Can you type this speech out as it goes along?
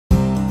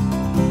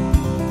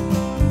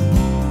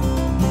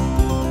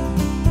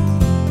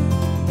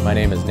My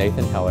name is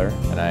Nathan Heller,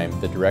 and I'm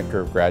the Director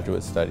of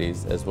Graduate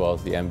Studies as well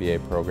as the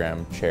MBA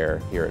Program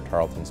Chair here at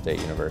Tarleton State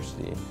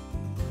University.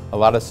 A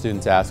lot of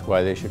students ask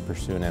why they should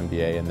pursue an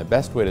MBA, and the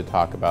best way to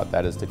talk about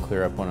that is to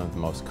clear up one of the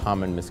most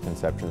common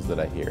misconceptions that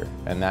I hear.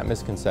 And that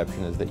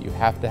misconception is that you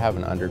have to have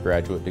an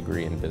undergraduate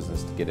degree in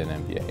business to get an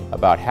MBA.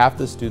 About half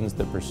the students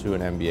that pursue an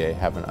MBA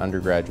have an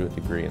undergraduate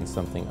degree in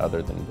something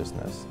other than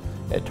business.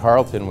 At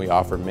Tarleton, we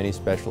offer many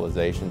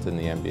specializations in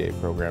the MBA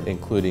program,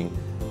 including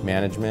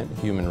management,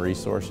 human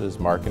resources,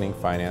 marketing,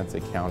 finance,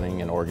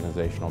 accounting, and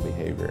organizational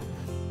behavior.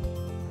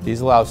 These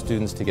allow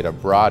students to get a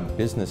broad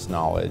business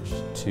knowledge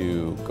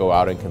to go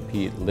out and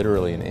compete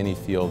literally in any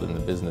field in the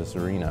business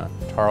arena.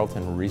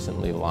 Tarleton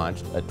recently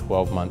launched a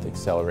 12-month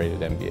accelerated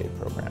MBA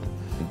program.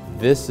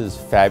 This is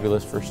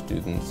fabulous for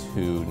students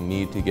who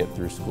need to get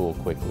through school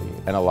quickly.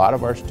 And a lot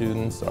of our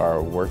students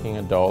are working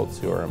adults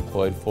who are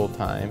employed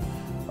full-time,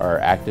 are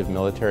active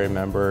military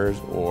members,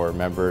 or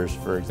members,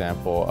 for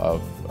example,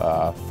 of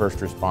first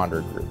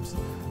responder groups.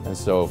 And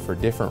so for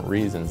different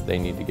reasons, they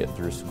need to get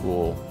through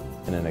school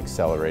in an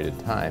accelerated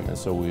time, and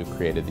so we've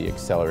created the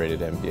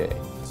accelerated MBA.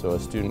 So a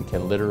student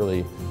can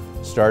literally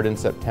start in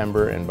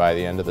September and by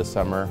the end of the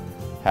summer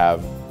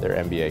have their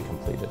MBA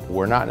completed.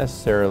 We're not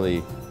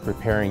necessarily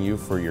preparing you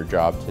for your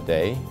job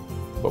today,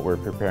 but we're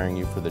preparing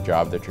you for the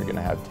job that you're going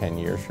to have 10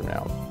 years from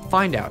now.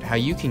 Find out how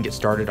you can get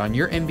started on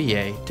your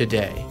MBA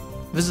today.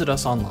 Visit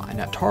us online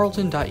at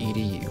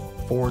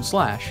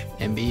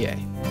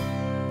tarleton.edu/MBA.